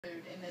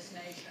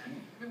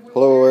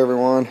Hello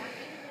everyone,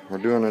 we're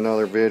doing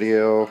another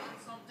video.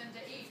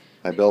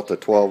 I built a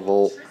 12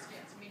 volt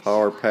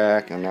power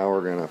pack and now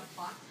we're going to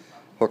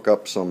hook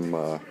up some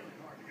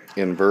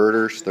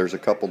inverters. There's a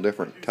couple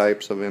different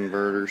types of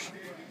inverters.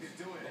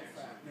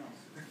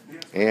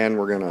 And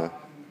we're going to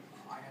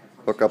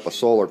hook up a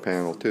solar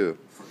panel too.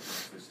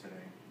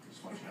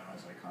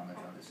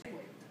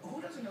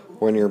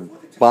 When you're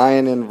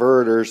buying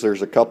inverters,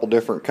 there's a couple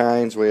different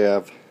kinds. We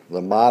have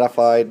the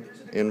modified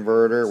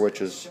inverter,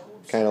 which is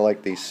kind of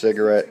like these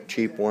cigarette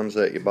cheap ones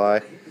that you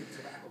buy,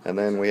 and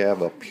then we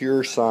have a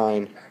pure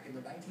sine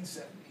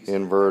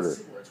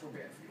inverter.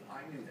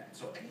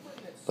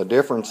 The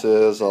difference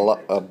is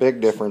a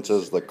big difference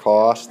is the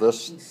cost.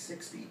 This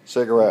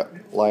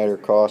cigarette lighter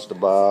cost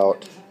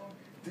about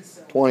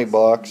 20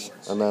 bucks,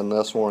 and then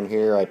this one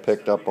here I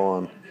picked up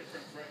on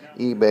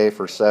eBay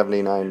for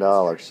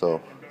 $79,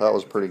 so that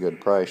was a pretty good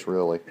price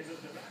really.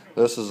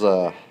 This is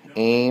a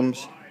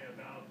Ames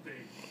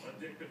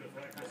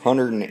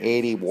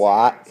 180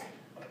 watt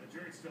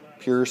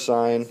pure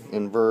sine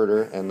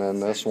inverter, and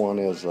then this one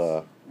is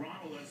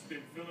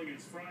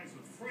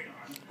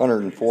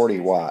 140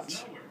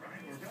 watts.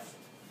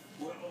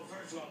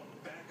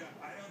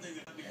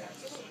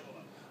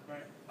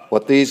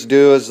 What these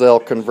do is they'll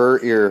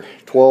convert your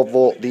 12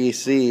 volt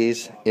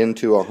DCs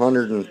into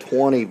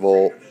 120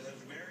 volt,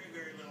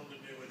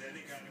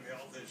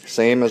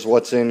 same as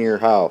what's in your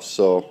house.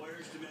 So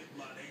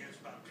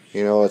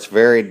you know, it's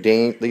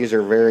these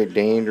are very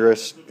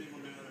dangerous.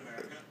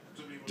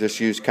 Just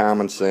use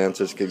common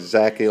sense. It's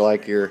exactly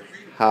like your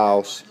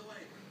house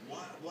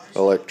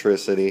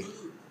electricity.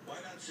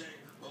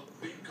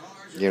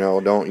 You know,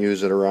 don't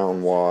use it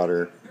around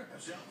water.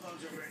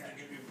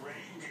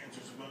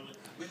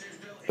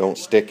 Don't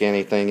stick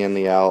anything in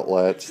the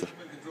outlets.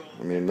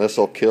 I mean, this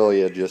will kill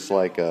you just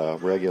like a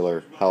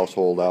regular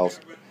household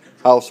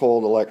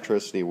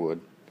electricity would.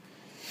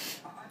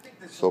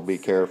 So be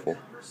careful.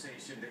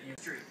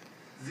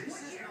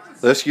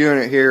 This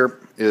unit here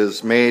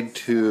is made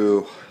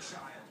to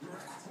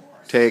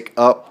take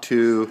up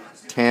to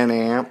 10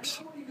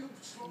 amps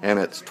and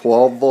it's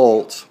 12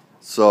 volts,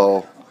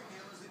 so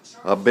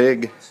a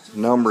big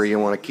number you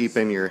want to keep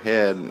in your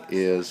head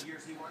is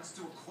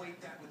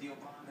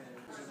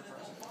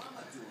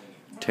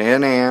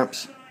 10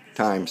 amps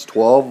times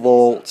 12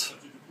 volts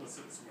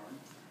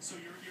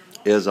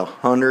is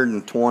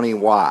 120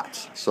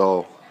 watts.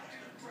 So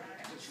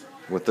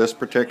with this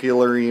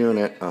particular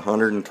unit,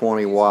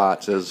 120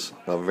 watts is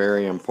a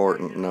very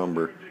important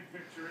number.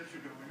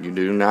 You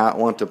do not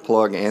want to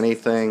plug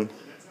anything,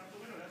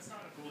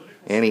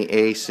 any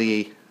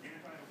AC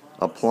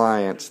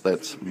appliance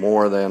that's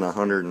more than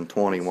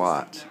 120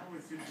 watts.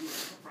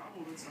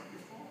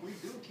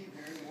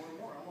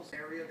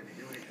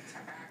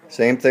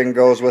 Same thing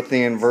goes with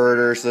the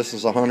inverters. This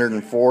is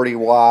 140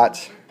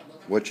 watts,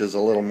 which is a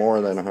little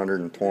more than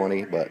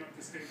 120, but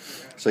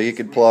so you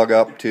could plug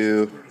up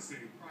to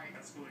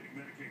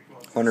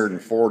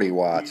 140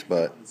 watts,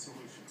 but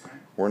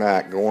we're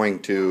not going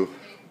to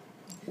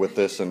with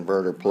this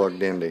inverter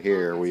plugged into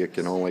here. We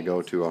can only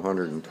go to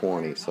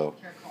 120. So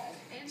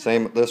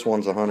same, this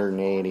one's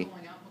 180.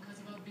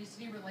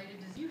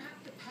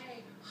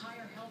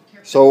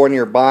 So when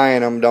you're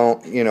buying them,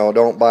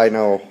 don't buy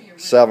no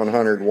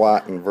 700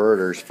 watt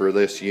inverters for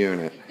this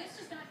unit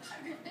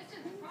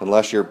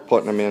unless you're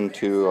putting them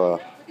into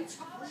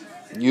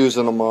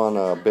using them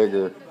on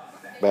bigger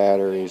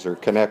batteries or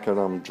connecting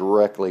them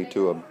directly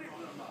to a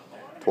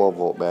 12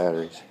 volt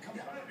batteries.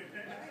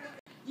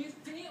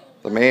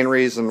 The main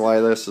reason why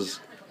this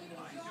is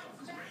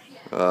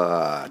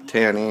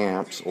 10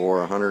 amps or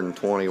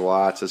 120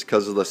 watts is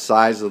because of the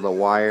size of the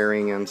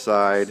wiring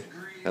inside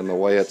and the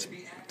way it's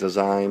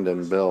designed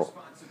and built.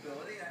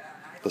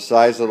 The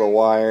size of the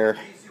wire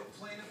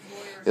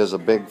is a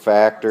big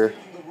factor.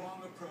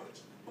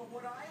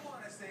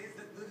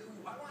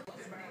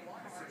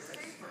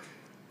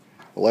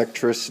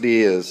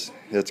 Electricity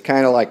it's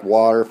kind of like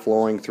water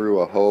flowing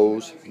through a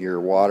hose, your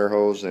water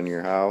hose in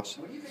your house,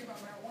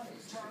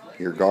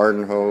 your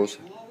garden hose.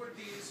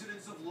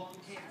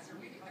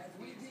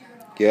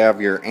 You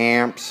have your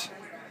amps,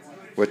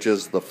 which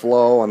is the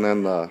flow, and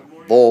then the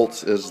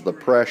volts is the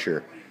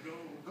pressure.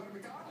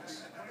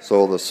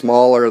 So the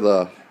smaller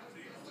the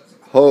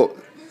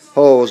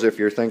hose, if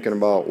you're thinking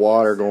about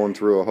water going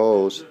through a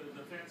hose,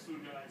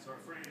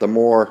 the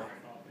more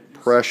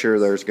pressure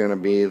there's going to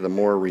be, the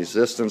more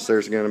resistance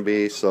there's going to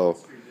be. So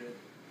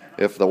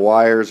if the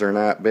wires are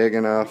not big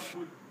enough,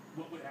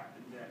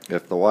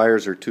 if the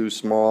wires are too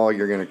small,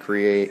 you're going to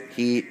create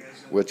heat,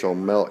 which will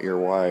melt your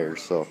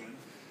wires. So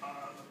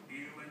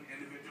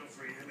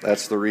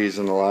that's the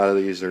reason a lot of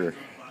these are,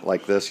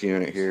 like this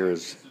unit here,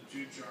 is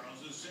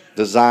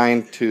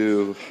designed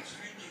to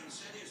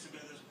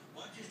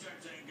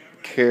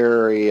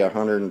carry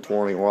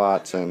 120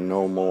 watts and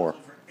no more.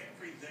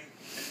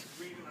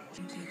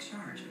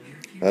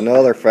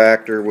 Another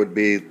factor would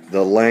be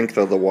the length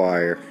of the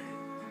wire.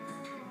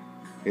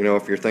 You know,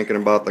 if you're thinking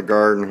about the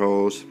garden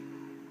hose,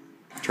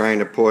 trying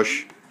to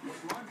push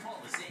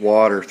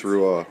water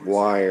through a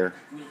wire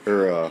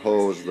or a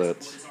hose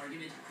that's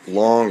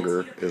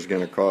longer is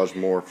going to cause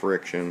more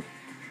friction.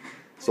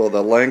 So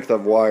the length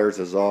of wires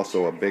is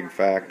also a big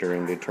factor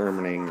in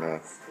determining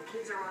the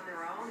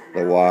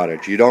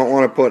wattage. You don't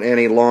want to put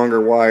any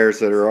longer wires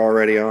that are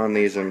already on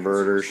these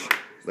inverters.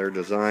 They're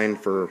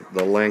designed for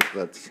the length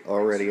that's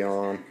already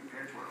on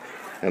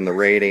and the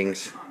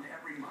ratings.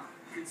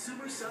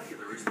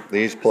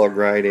 These plug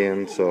right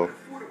in, so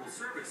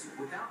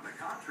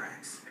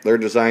they're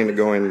designed to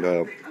go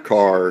into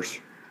cars.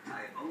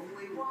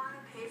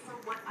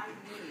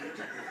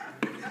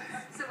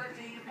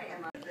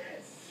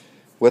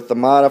 With the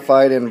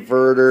modified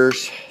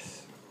inverters,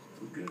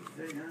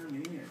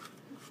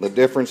 the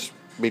difference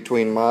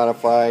between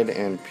modified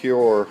and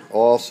pure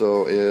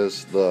also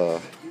is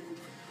the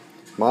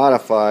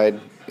modified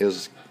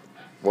is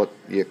what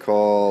you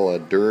call a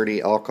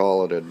dirty, I'll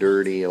call it a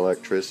dirty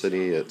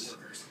electricity. It's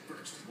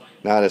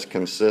not as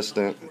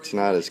consistent, it's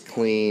not as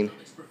clean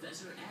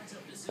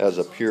as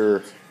a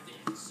pure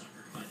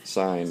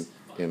sine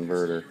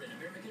inverter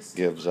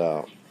gives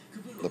out.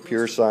 The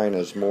pure sine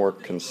is more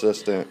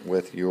consistent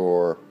with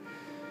your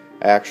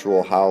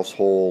actual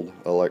household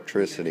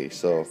electricity,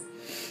 so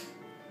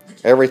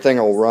everything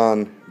will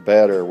run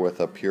better with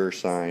a pure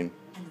sine.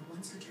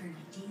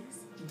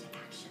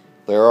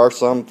 There are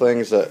some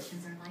things that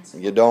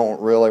you don't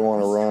really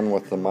want to run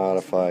with the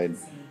modified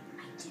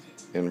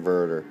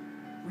inverter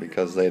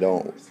because they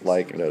don't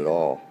like it at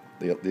all,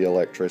 the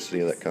electricity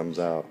that comes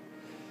out.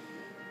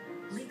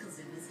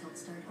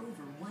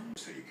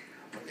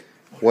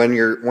 When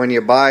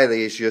you buy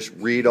these, just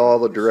read all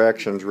the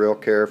directions real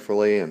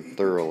carefully and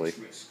thoroughly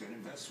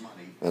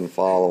and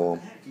follow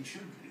them.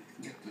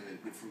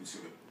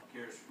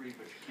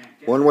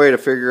 One way to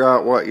figure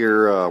out what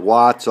your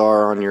watts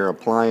are on your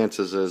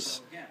appliances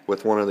is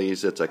with one of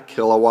these. It's a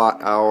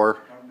kilowatt hour.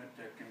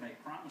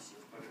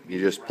 You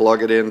just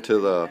plug it into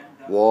the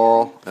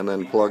wall and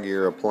then plug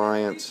your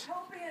appliance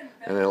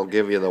and it'll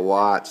give you the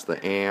watts,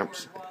 the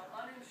amps,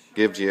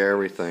 gives you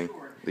everything.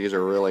 These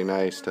are really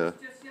nice to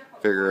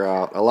figure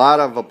out. A lot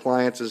of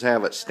appliances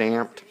have it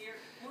stamped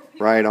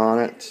right on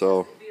it,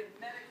 so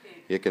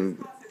you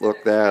can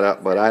look that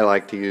up, but I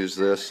like to use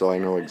this so I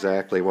know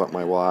exactly what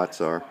my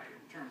watts are.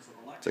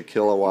 It's a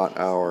kilowatt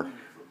hour.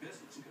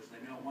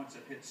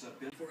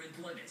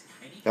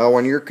 Now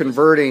when you're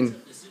converting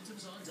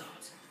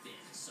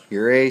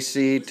your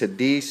AC to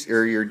DC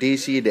or your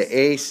DC to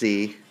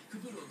AC,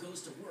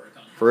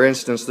 for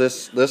instance,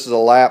 this is a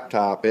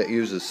laptop. It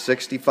uses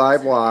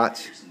 65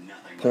 watts,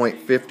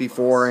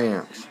 0.54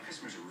 amps.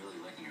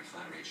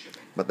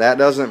 But that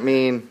doesn't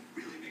mean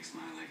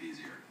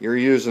you're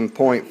using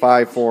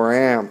 0.54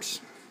 amps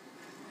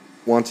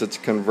once it's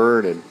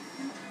converted.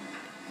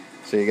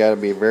 So you got to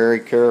be very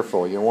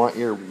careful. You want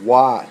your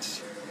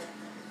watts.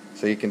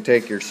 So you can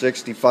take your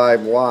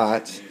 65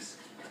 watts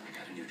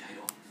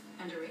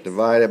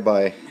divided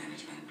by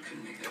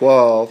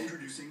 12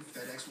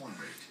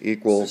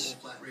 equals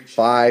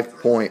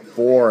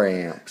 5.4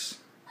 amps.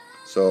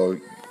 So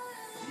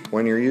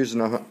when you're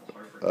using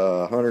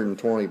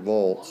 120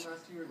 volts,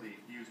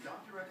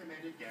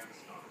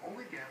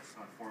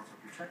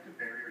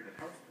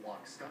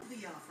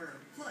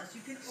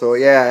 so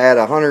yeah, at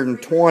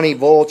 120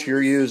 volts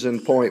you're using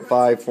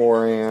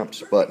 0.54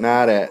 amps, but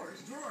not at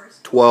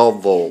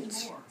 12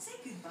 volts.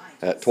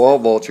 At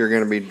 12 volts you're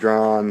going to be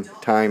drawn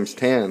times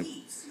 10,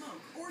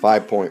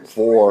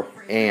 5.4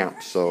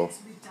 amps. So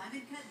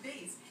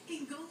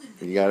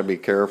you got to be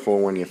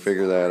careful when you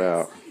figure that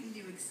out.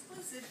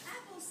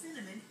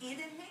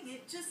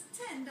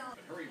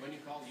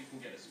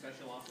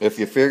 If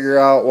you figure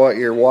out what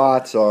your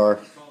watts are,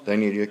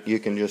 then you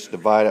can just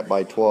divide it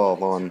by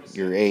 12 on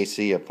your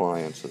AC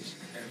appliances.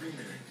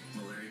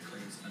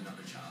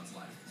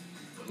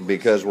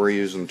 Because we're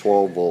using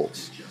 12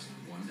 volts.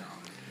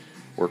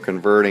 We're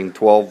converting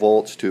 12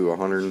 volts to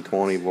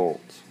 120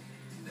 volts.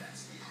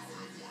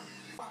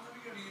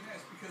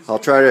 I'll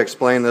try to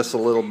explain this a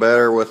little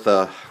better with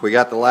we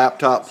got the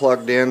laptop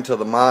plugged into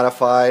the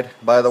modified.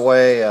 By the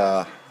way,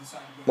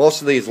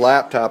 most of these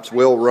laptops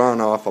will run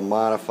off a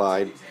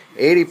modified.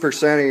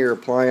 80% of your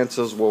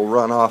appliances will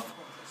run off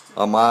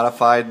a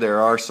modified.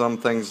 There are some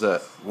things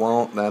that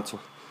won't. That's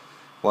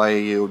why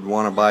you would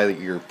want to buy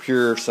your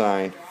pure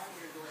sine.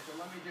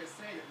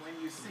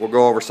 We'll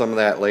go over some of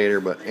that later,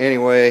 but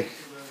anyway,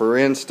 for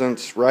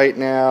instance, right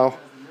now,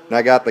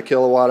 I got the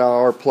kilowatt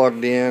hour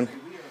plugged in.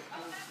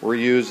 We're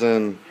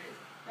using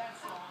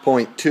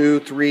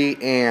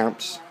 0.23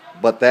 amps,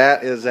 but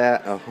that is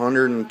at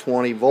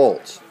 120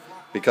 volts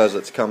because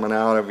it's coming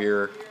out of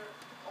your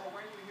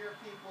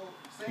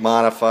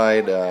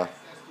modified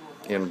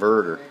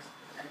inverter.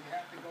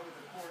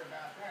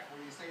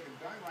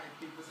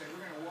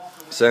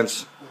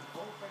 Since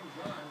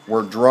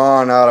we're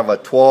drawn out of a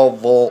 12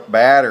 volt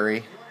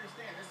battery,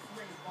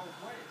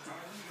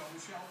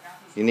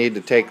 you need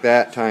to take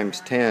that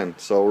times 10.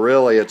 So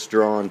really it's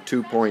drawing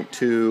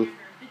 2.2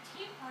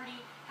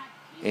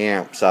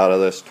 amps out of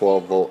this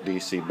 12 volt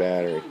DC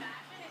battery.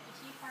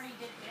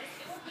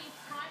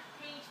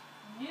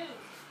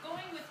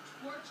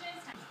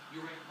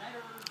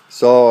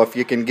 So if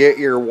you can get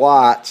your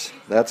watts,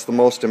 that's the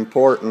most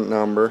important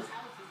number.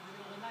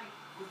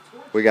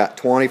 We got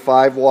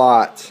 25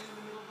 watts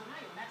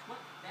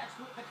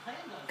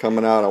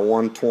coming out of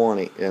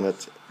 120, and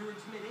it's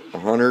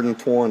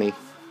 120.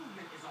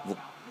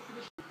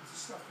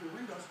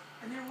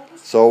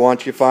 So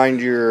once you find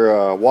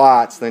your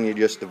watts, then you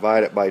just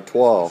divide it by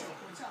 12.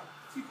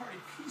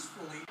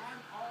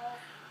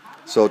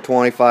 So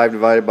 25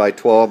 divided by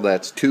 12,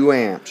 that's 2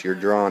 amps. You're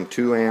drawing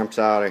 2 amps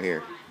out of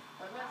here.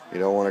 You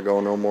don't want to go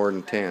no more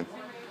than 10.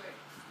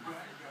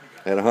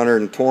 At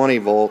 120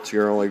 volts,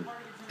 you're only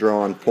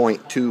drawing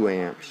 0.2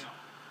 amps.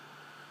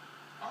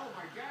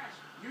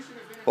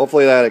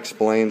 Hopefully that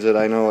explains it.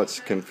 I know it's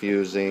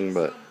confusing,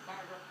 but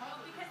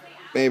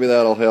maybe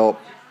that'll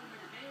help.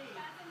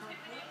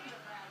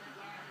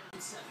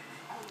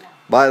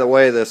 By the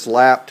way, this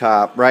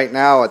laptop, right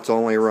now it's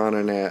only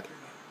running at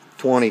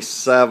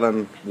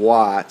 27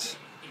 watts.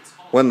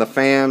 When the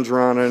fan's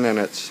running and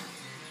it's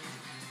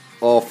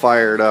all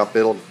fired up,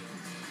 it'll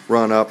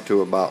run up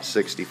to about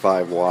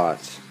 65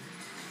 watts.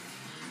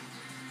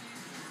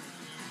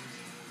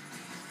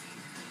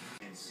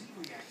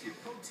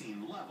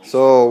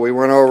 So we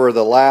went over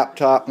the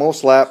laptop.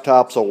 Most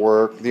laptops will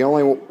work. The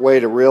only way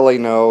to really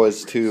know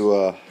is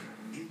to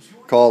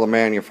call the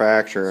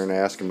manufacturer and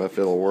ask them if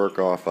it'll work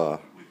off a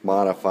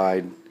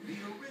modified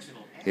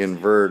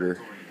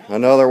inverter.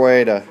 Another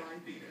way to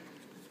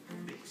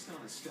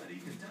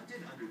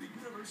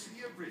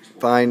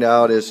find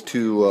out is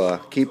to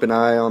keep an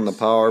eye on the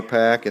power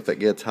pack if it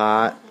gets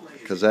hot,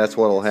 because that's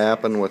what will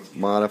happen with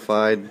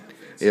modified.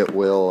 It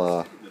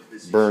will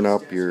burn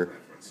up your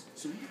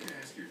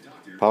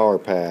power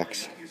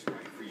packs.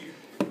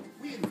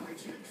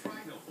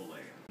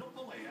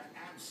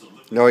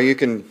 No, you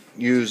can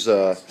use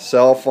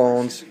cell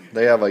phones.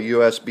 They have a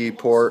USB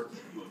port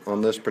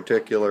on this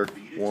particular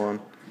one,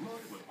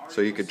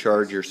 so you could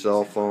charge your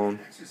cell phone,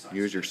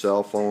 use your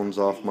cell phones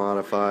off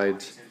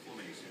modifieds.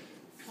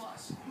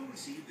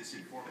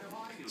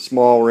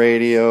 Small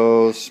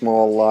radios,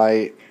 small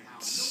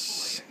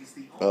lights,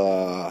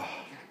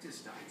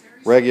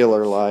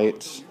 regular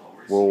lights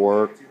will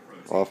work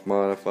off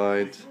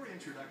modifieds.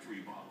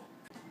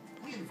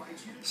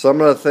 Some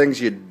of the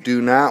things you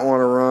do not want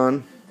to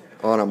run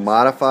on a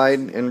modified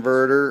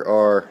inverter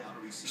are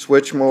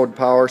switch mode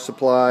power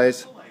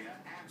supplies,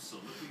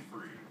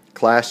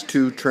 class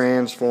 2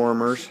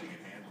 transformers,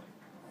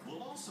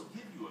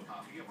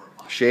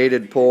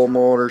 shaded pole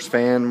motors,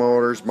 fan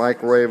motors,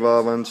 microwave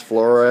ovens,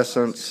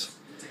 fluorescents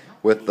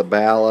with the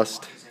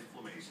ballast.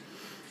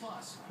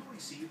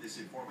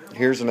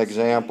 Here's an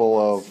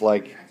example of,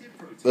 like,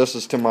 this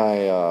is to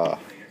my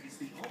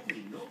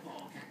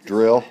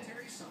drill,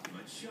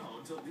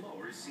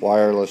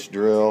 wireless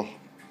drill.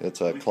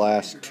 It's a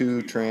class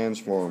 2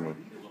 transformer.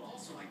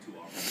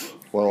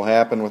 What will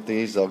happen with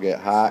these, they'll get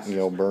hot and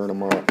you'll burn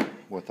them up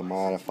with the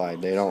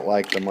modified. They don't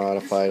like the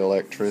modified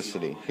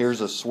electricity.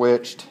 Here's a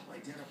switched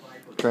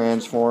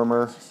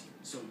transformer,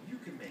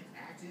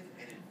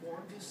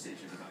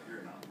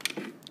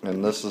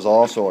 and this is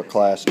also a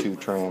class 2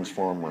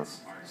 transformer.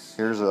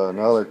 Here's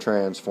another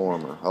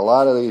transformer. A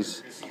lot of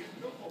these,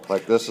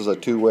 like this is a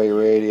two-way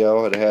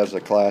radio, it has a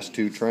class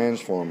 2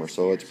 transformer,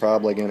 so it's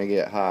probably going to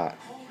get hot.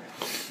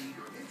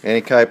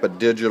 Any type of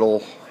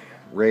digital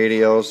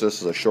radios,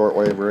 this is a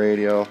shortwave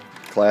radio,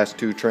 class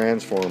 2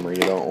 transformer,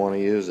 you don't want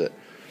to use it.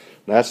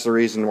 That's the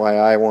reason why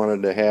I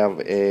wanted to have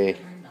a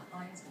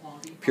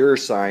pure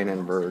sine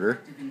inverter,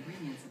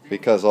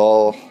 because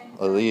all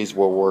of these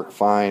will work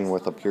fine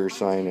with a pure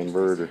sine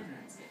inverter.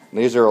 And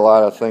these are a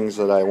lot of things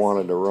that I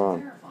wanted to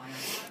run.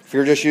 If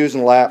you're just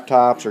using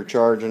laptops or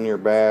charging your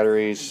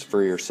batteries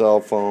for your cell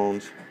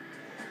phones,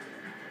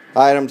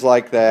 items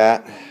like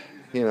that,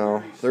 you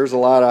know, there's a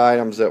lot of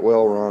items that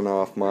will run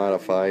off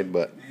modified,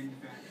 but in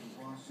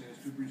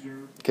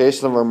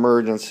case of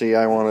emergency,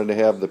 I wanted to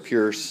have the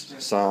pure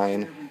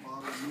sine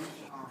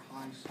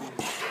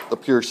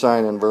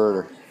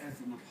inverter.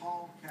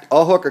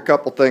 I'll hook a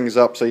couple things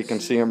up so you can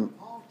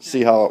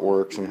see how it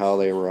works and how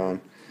they run.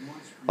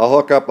 I'll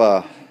hook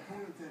up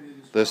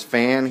this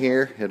fan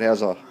here. It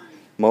has a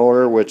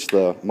motor, which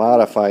the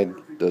modified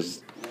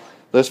does.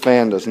 This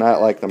fan does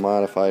not like the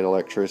modified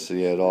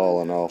electricity at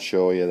all, and I'll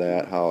show you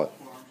that, how it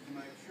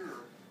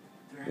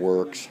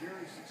works.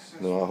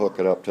 Then I'll hook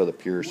it up to the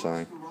pure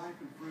sine.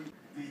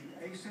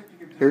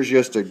 Here's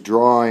just a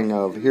drawing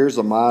of, here's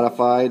a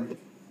modified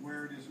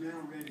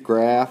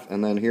graph,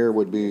 and then here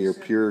would be your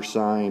pure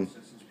sine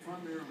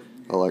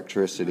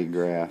electricity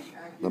graph.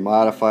 The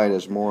modified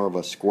is more of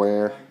a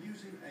square,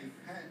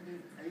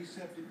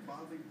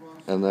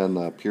 and then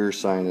the pure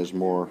sine is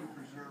more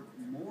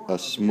a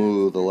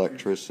smooth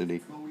electricity.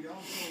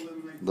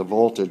 The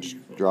voltage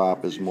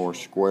drop is more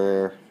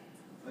square.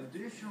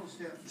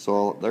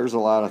 So there's a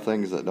lot of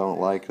things that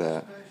don't like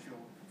that.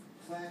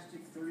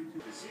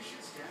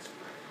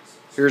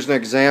 Here's an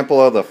example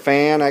of the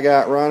fan I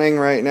got running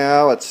right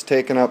now. It's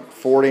taking up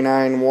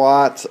 49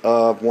 watts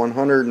of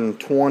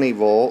 120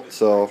 volts.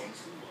 So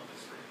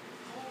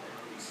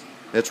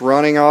it's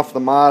running off the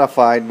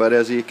modified, but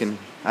as you can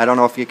I don't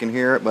know if you can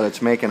hear it, but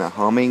it's making a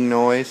humming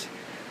noise.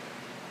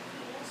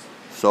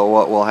 So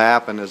what will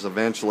happen is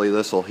eventually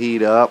this will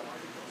heat up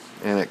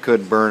and it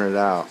could burn it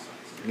out.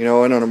 You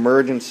know, in an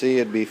emergency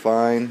it'd be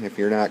fine if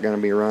you're not going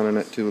to be running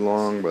it too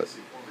long, but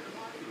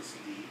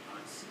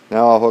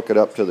now I'll hook it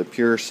up to the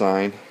pure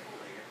sine.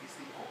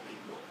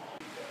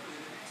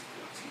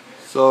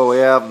 So we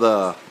have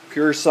the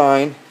pure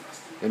sine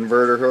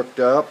inverter hooked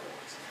up.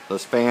 The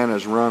fan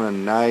is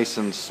running nice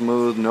and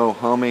smooth, no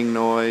humming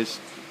noise.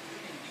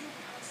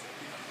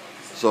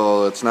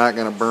 So it's not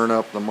going to burn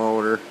up the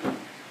motor.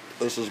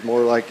 This is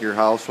more like your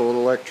household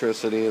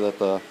electricity that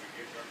the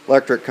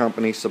electric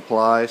company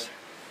supplies.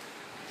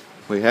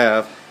 We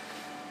have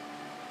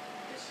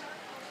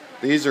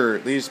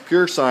these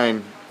pure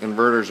sine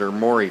inverters are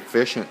more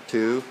efficient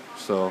too,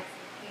 so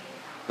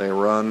they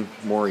run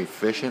more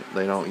efficient.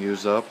 They don't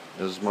use up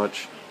as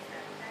much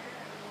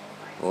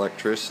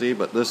electricity,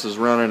 but this is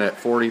running at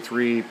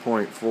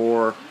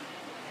 43.4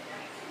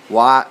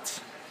 watts.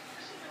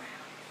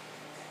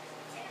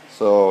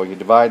 So you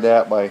divide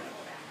that by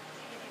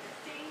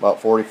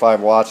about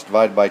 45 watts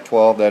divided by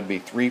 12, that'd be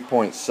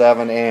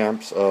 3.7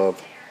 amps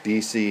of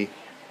DC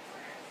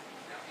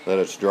that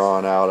it's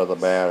drawing out of the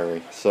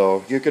battery.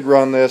 So you could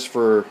run this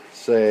for,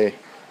 say,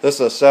 this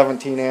is a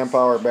 17 amp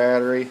hour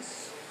battery,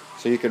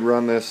 so you could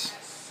run this,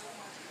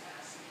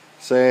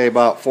 say,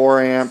 about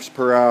 4 amps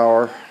per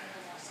hour,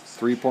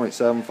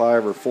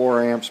 3.75 or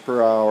 4 amps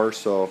per hour.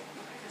 So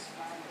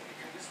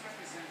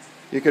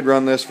you could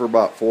run this for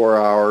about 4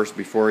 hours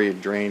before you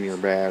drain your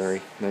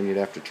battery. Then you'd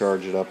have to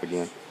charge it up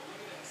again.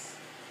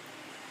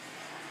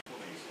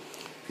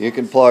 You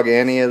can plug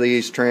any of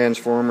these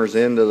transformers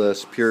into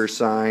this pure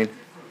sine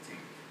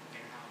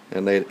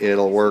and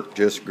it'll work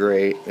just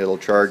great. It'll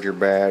charge your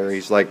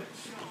batteries. Like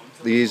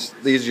these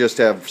just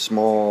have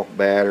small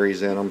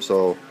batteries in them,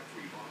 so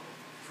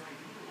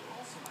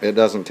it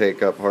doesn't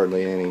take up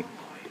hardly any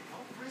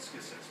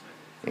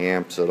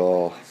amps at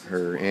all,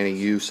 or any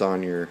use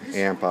on your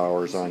amp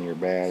hours on your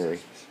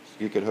battery.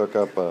 You could hook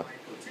up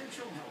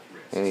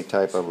any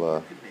type of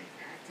a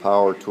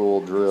power tool,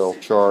 drill,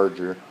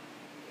 charger,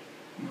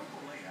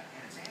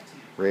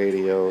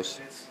 radios.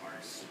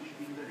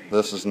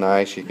 This is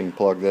nice. You can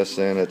plug this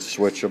in. It's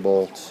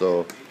switchable,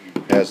 so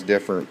it has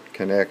different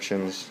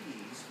connections.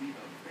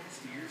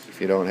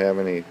 If you don't have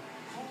any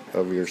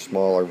of your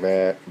smaller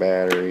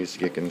batteries,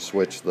 you can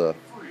switch the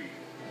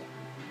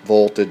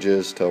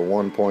voltages to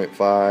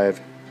 1.5,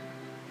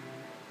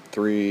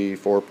 3,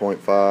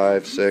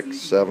 4.5, 6,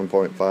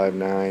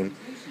 7.59,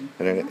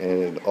 and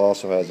it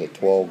also has a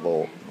 12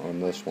 volt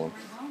on this one.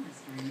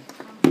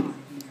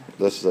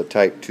 This is a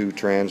type 2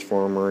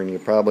 transformer, and you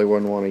probably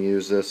wouldn't want to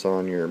use this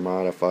on your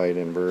modified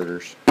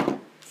inverters.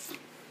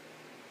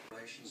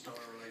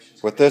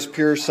 With this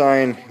pure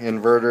sine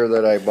inverter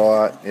that I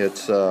bought,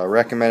 it's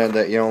recommended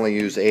that you only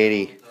use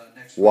 80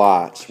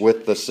 watts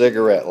with the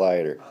cigarette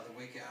lighter.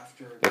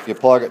 If you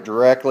plug it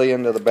directly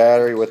into the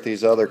battery with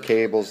these other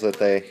cables that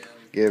they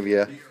give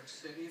you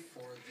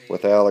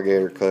with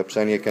alligator clips,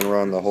 then you can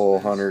run the whole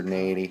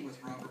 180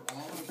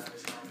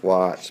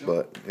 watts.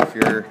 But if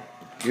you're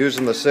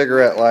using the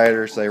cigarette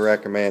lighters, they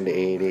recommend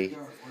 80.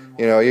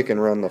 You know, you can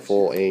run the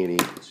full 80,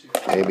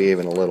 maybe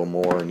even a little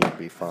more, and you'll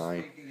be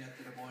fine.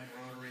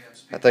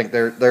 I think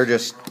they're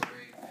just,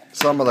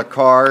 some of the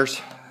cars,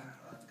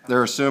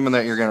 they're assuming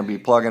that you're going to be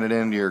plugging it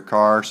into your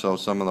car, so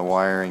some of the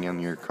wiring in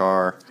your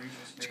car,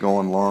 it's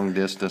going long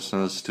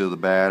distances to the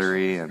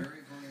battery, and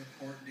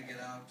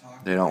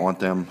they don't want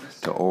them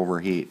to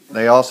overheat.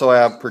 They also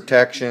have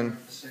protection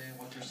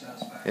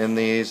in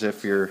these.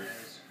 If you're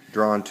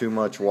drawing too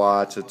much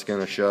watts, it's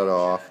going to shut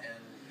off.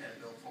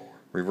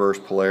 Reverse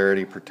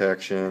polarity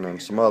protection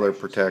and some other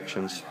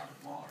protections.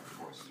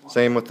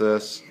 Same with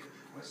this,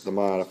 the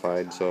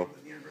modified. So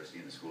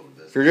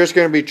if you're just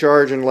going to be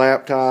charging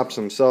laptops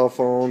and cell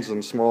phones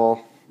and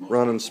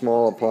running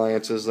small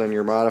appliances, then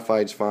your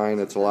modified's fine.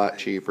 It's a lot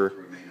cheaper.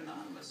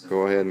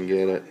 Go ahead and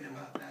get it.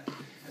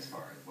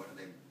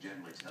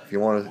 If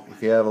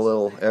you have a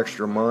little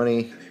extra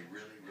money,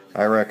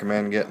 I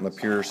recommend getting the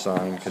pure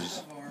sine,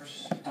 because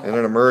in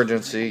an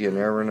emergency, you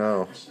never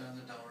know.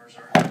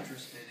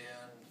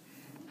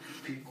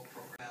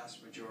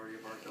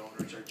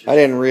 I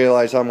didn't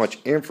realize how much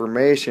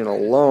information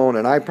alone,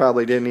 and I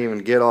probably didn't even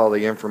get all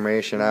the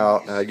information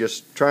out.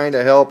 Just trying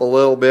to help a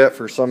little bit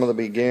for some of the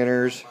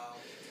beginners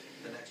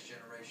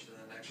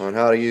on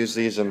how to use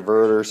these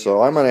inverters.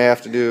 So I'm going to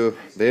have to do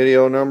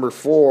video number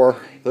 4.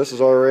 This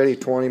is already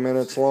 20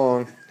 minutes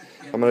long.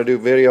 I'm going to do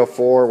video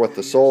 4 with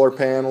the solar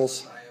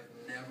panels.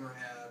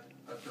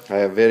 I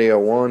have video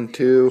 1,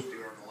 2.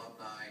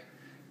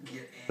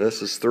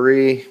 This is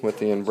 3 with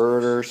the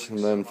inverters, and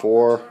then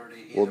 4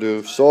 we'll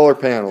do solar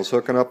panels,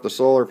 hooking up the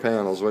solar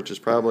panels, which is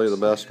probably the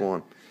best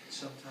one.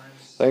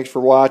 Thanks for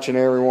watching,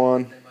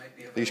 everyone.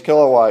 These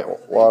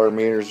kilowatt water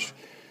meters,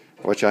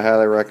 which I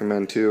highly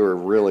recommend too, are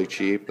really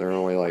cheap. They're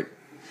only like,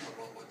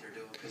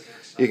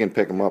 you can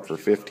pick them up for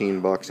 15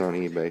 bucks on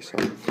eBay. So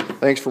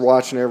thanks for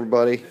watching,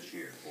 everybody.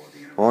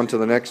 On to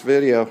the next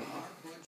video.